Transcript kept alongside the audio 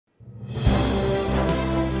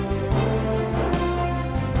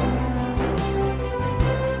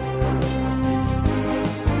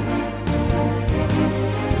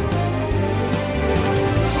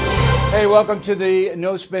welcome to the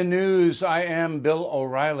No Spin News. I am Bill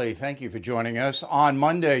O'Reilly. Thank you for joining us on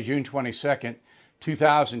Monday, June 22nd,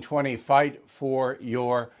 2020. Fight for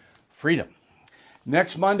your freedom.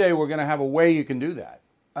 Next Monday, we're going to have a way you can do that,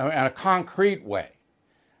 and a concrete way.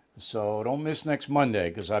 So don't miss next Monday,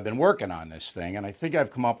 because I've been working on this thing, and I think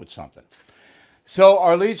I've come up with something. So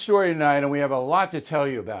our lead story tonight, and we have a lot to tell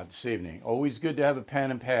you about this evening. Always good to have a pen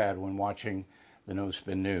and pad when watching the No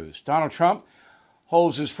Spin News. Donald Trump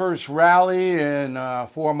holds his first rally in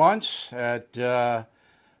 4 months at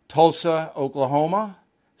Tulsa, Oklahoma,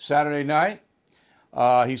 Saturday night.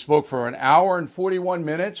 He spoke for an hour and 41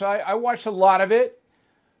 minutes. I watched a lot of it.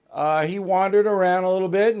 He wandered around a little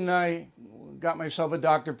bit, and I got myself a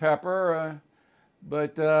Dr. Pepper.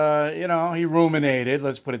 But he ruminated,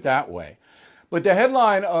 let's put it that way. But the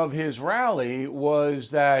headline of his rally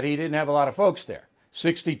was that he didn't have a lot of folks there.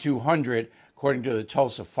 6,200, according to the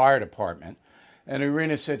Tulsa Fire Department. And the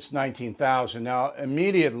arena sits 19,000. Now,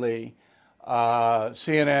 immediately,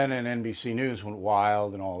 CNN and NBC News went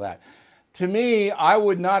wild and all that. To me, I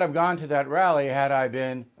would not have gone to that rally had I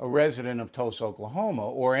been a resident of Tulsa, Oklahoma,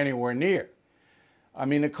 or anywhere near. I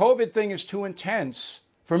mean, the COVID thing is too intense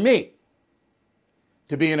for me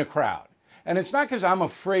to be in a crowd. And it's not because I'm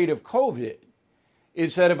afraid of COVID.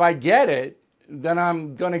 It's that if I get it, then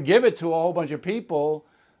I'm going to give it to a whole bunch of people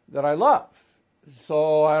that I love.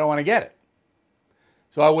 So I don't want to get it.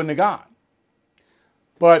 So I wouldn't have gone.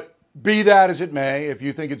 But be that as it may, if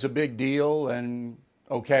you think it's a big deal, then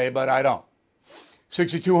okay, but I don't.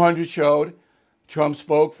 6,200 showed. Trump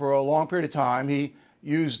spoke for a long period of time. He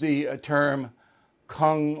used the term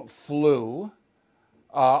Kung flu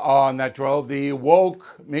that drove the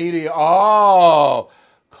woke media. Oh,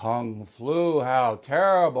 Kung flu, how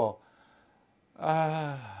terrible. We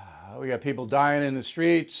got people dying in the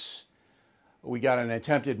streets. We got an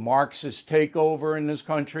attempted Marxist takeover in this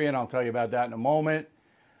country, and I'll tell you about that in a moment.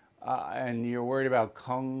 And you're worried about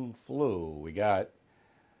Kung flu. We got,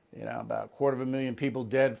 about 250,000 people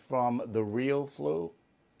dead from the real flu.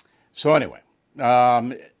 So anyway,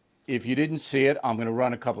 if you didn't see it, I'm going to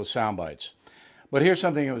run a couple of sound bites. But here's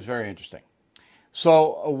something that was very interesting.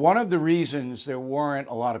 So one of the reasons there weren't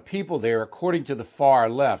a lot of people there, according to the far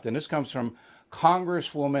left, and this comes from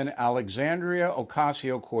Congresswoman Alexandria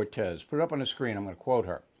Ocasio-Cortez. Put it up on the screen. I'm going to quote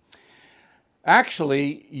her.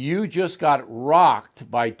 Actually, you just got rocked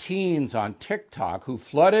by teens on TikTok who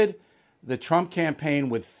flooded the Trump campaign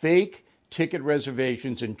with fake ticket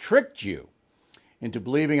reservations and tricked you into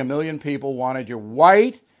believing 1 million people wanted your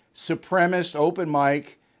white supremacist open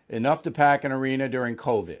mic enough to pack an arena during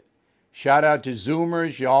COVID. Shout out to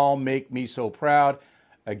Zoomers. Y'all make me so proud.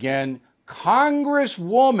 Again,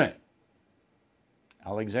 Congresswoman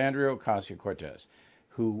Alexandria Ocasio-Cortez,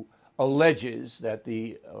 who alleges that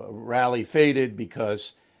the rally faded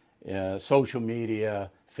because social media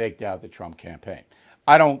faked out the Trump campaign.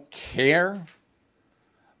 I don't care.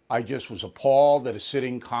 I just was appalled that a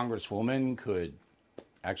sitting congresswoman could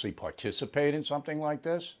actually participate in something like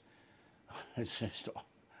this. It's just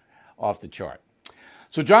off the chart.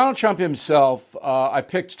 So Donald Trump himself, I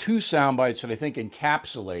picked 2 sound bites that I think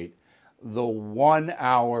encapsulate the 1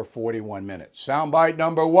 hour, 41 minutes. Soundbite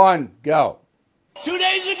number 1, go. 2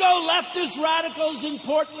 days ago, leftist radicals in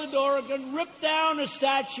Portland, Oregon, ripped down a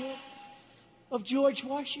statue of George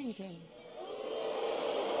Washington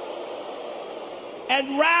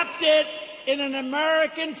and wrapped it in an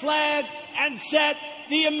American flag and set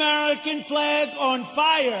the American flag on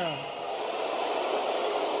fire.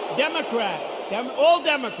 Democrat, all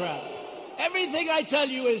Democrat. Everything I tell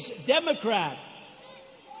you is Democrat.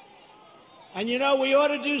 And we ought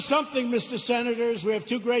to do something, Mr. Senators. We have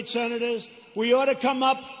 2 great senators. We ought to come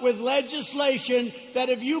up with legislation that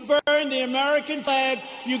if you burn the American flag,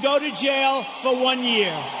 you go to jail for 1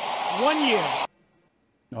 year. 1 year.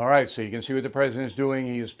 All right, so you can see what the president is doing.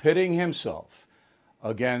 He is pitting himself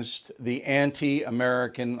against the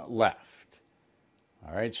anti-American left.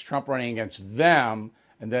 All right, it's Trump running against them,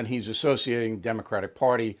 and then he's associating the Democratic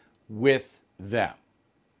Party with them.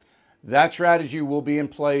 That strategy will be in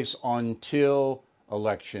place until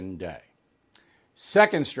Election Day.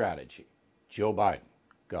 Second strategy, Joe Biden.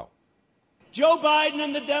 Go. Joe Biden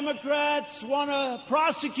and the Democrats want to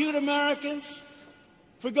prosecute Americans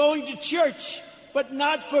for going to church, but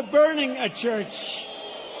not for burning a church.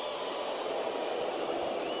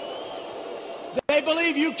 They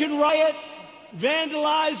believe you can riot,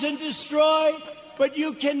 vandalize, and destroy, but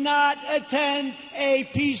you cannot attend a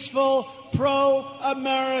peaceful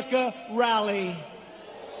pro-America rally.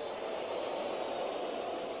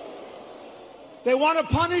 They want to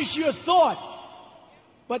punish your thought,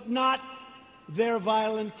 but not their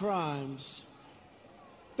violent crimes.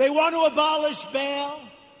 They want to abolish bail,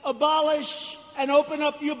 abolish and open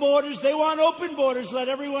up your borders. They want open borders, let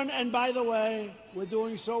everyone, and by the way, we're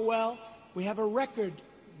doing so well. We have a record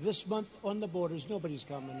this month on the borders. Nobody's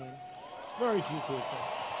coming in. Very few people.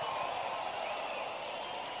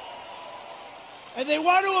 And they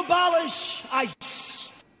want to abolish ICE.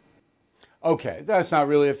 Okay, that's not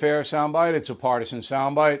really a fair soundbite. It's a partisan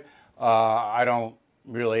soundbite. I don't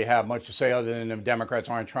really have much to say other than the Democrats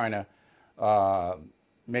aren't trying to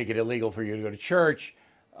make it illegal for you to go to church.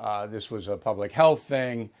 This was a public health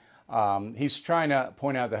thing. He's trying to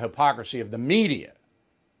point out the hypocrisy of the media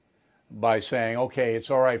by saying, okay, it's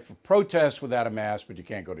all right for protests without a mask, but you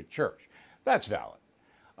can't go to church. That's valid.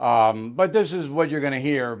 But this is what you're going to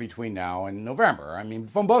hear between now and November. I mean,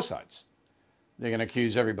 from both sides. They're going to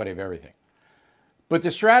accuse everybody of everything. But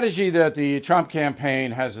the strategy that the Trump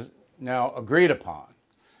campaign has now agreed upon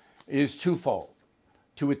is twofold.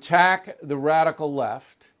 To attack the radical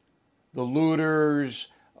left, the looters,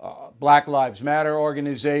 Black Lives Matter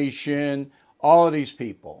organization, all of these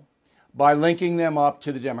people, by linking them up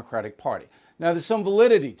to the Democratic Party. Now, there's some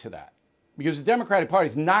validity to that, because the Democratic Party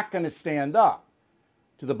is not going to stand up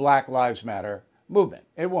to the Black Lives Matter movement.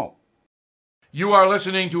 It won't. You are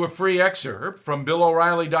listening to a free excerpt from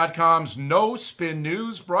BillO'Reilly.com's No Spin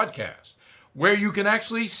News broadcast, where you can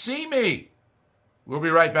actually see me. We'll be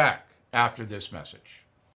right back after this message.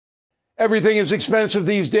 Everything is expensive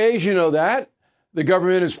these days, you know that. The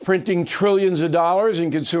government is printing trillions of dollars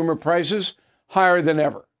and consumer prices higher than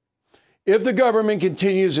ever. If the government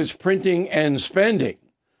continues its printing and spending,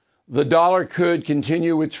 the dollar could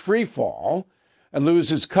continue its free fall and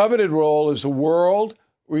lose its coveted role as the world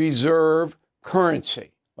reserve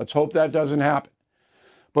currency. Let's hope that doesn't happen.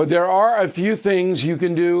 But there are a few things you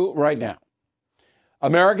can do right now.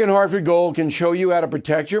 American Hartford Gold can show you how to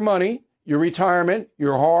protect your money, your retirement,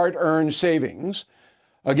 your hard-earned savings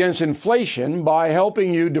against inflation by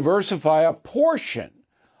helping you diversify a portion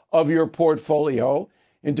of your portfolio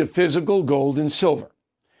into physical gold and silver.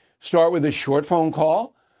 Start with a short phone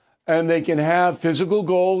call, and they can have physical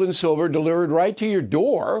gold and silver delivered right to your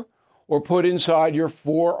door or put inside your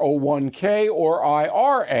 401k or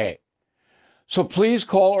IRA. So please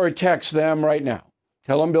call or text them right now.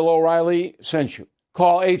 Tell them Bill O'Reilly sent you.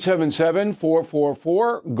 Call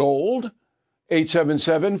 877-444-GOLD,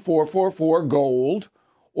 877-444-GOLD,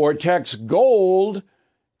 or text GOLD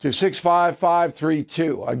to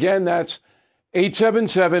 65532. Again, that's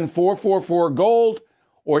 877-444-GOLD,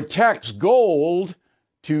 or text GOLD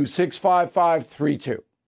to 65532.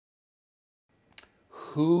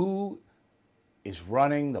 Who is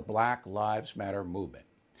running the Black Lives Matter movement?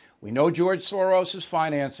 We know George Soros is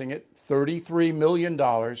financing it, $33 million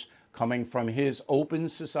coming from his Open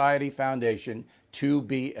Society Foundation,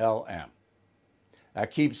 2BLM.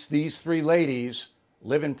 That keeps these three ladies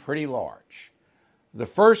living pretty large. The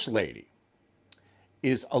first lady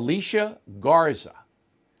is Alicia Garza,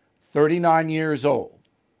 39 years old,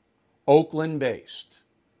 Oakland-based.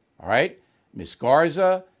 All right? Ms.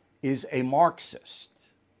 Garza is a Marxist.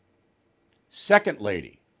 Second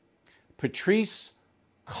lady, Patrisse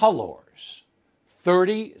Cullors,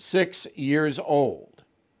 36 years old.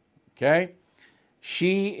 Okay?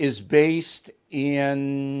 She is based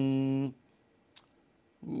in,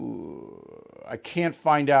 I can't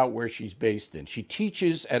find out where she's based in. She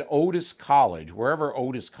teaches at Otis College, wherever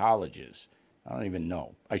Otis College is. I don't even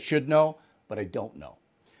know. I should know, but I don't know.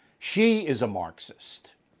 She is a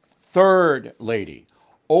Marxist. Third lady,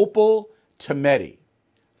 Opal Tometi,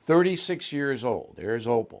 36 years old. There's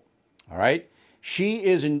Opal. All right? She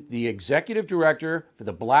is the executive director for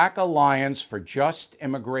the Black Alliance for Just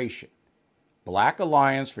Immigration. Black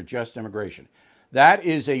Alliance for Just Immigration. That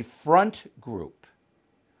is a front group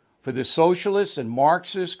for the socialist and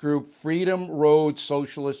Marxist group Freedom Road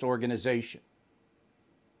Socialist Organization.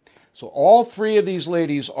 So all three of these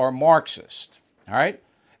ladies are Marxist. All right?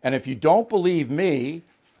 And if you don't believe me,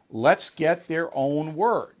 let's get their own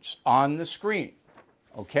words on the screen.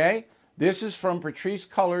 Okay? This is from Patrisse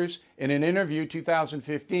Cullors in an interview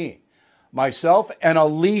 2015. Myself and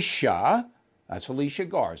Alicia, that's Alicia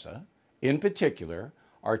Garza, in particular,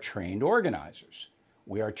 are trained organizers.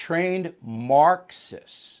 We are trained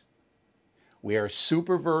Marxists. We are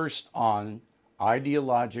super versed on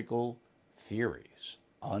ideological theories,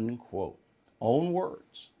 unquote. Own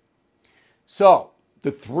words. So,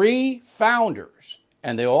 the three founders,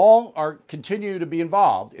 and they all continue to be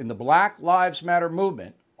involved in the Black Lives Matter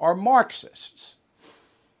movement, are Marxists.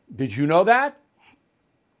 Did you know that?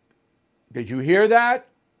 Did you hear that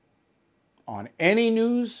on any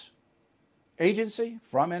news agency,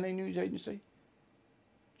 from any news agency?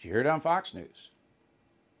 Did you hear it on Fox News?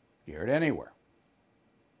 Did you hear it anywhere?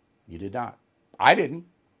 You did not. I didn't.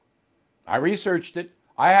 I researched it.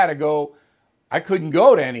 I couldn't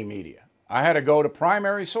go to any media. I had to go to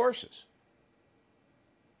primary sources.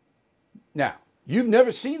 Now, you've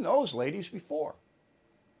never seen those ladies before.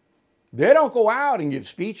 They don't go out and give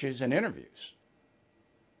speeches and interviews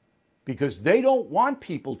because they don't want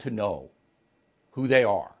people to know who they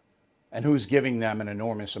are and who's giving them an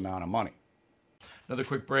enormous amount of money. Another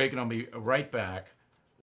quick break, and I'll be right back.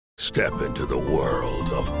 Step into the world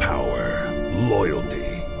of power, loyalty,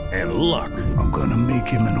 and luck. I'm gonna make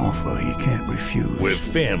him an offer he can't refuse. With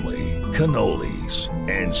family, cannolis,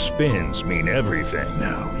 and spins mean everything.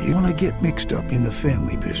 Now, you wanna get mixed up in the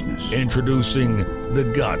family business. Introducing The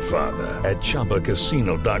Godfather at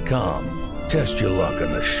ChumbaCasino.com. Test your luck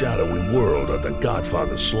in the shadowy world of The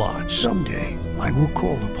Godfather slot. Someday, I will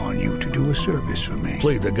call upon you to do a service for me.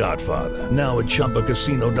 Play The Godfather now at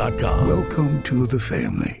ChumbaCasino.com. Welcome to the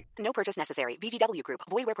family. No purchase necessary. VGW Group.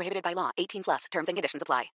 Void where prohibited by law. 18 plus. Terms and conditions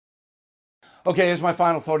apply. Okay, here's my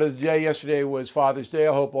final thought of the day. Yesterday was Father's Day.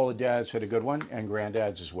 I hope all the dads had a good one, and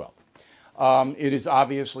granddads as well. It is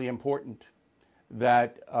obviously important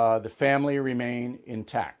that the family remain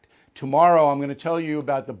intact. Tomorrow, I'm going to tell you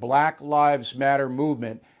about the Black Lives Matter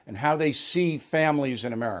movement and how they see families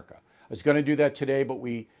in America. I was going to do that today, but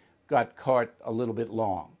we got caught a little bit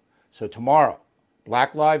long. So tomorrow,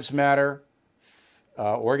 Black Lives Matter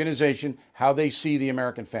organization, how they see the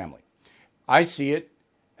American family. I see it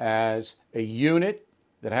as a unit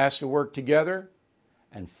that has to work together,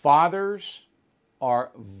 and fathers are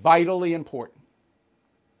vitally important.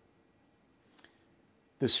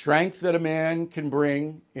 The strength that a man can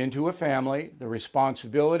bring into a family, the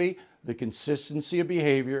responsibility, the consistency of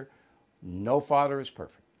behavior, no father is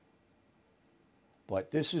perfect. But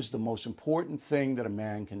this is the most important thing that a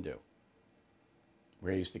man can do.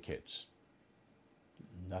 Raise the kids.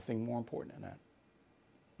 Nothing more important than that.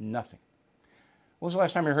 Nothing. When was the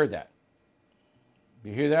last time you heard that?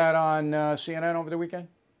 You hear that on CNN over the weekend?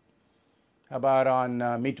 How about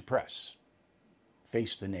on Meet the Press?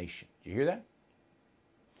 Face the Nation. Did you hear that?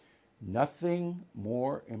 Nothing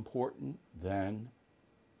more important than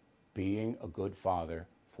being a good father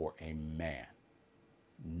for a man.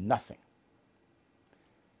 Nothing.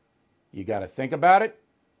 You got to think about it.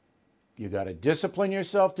 You got to discipline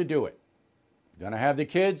yourself to do it. You're going to have the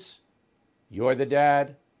kids. You're the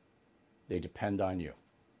dad. They depend on you.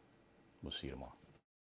 We'll see you tomorrow.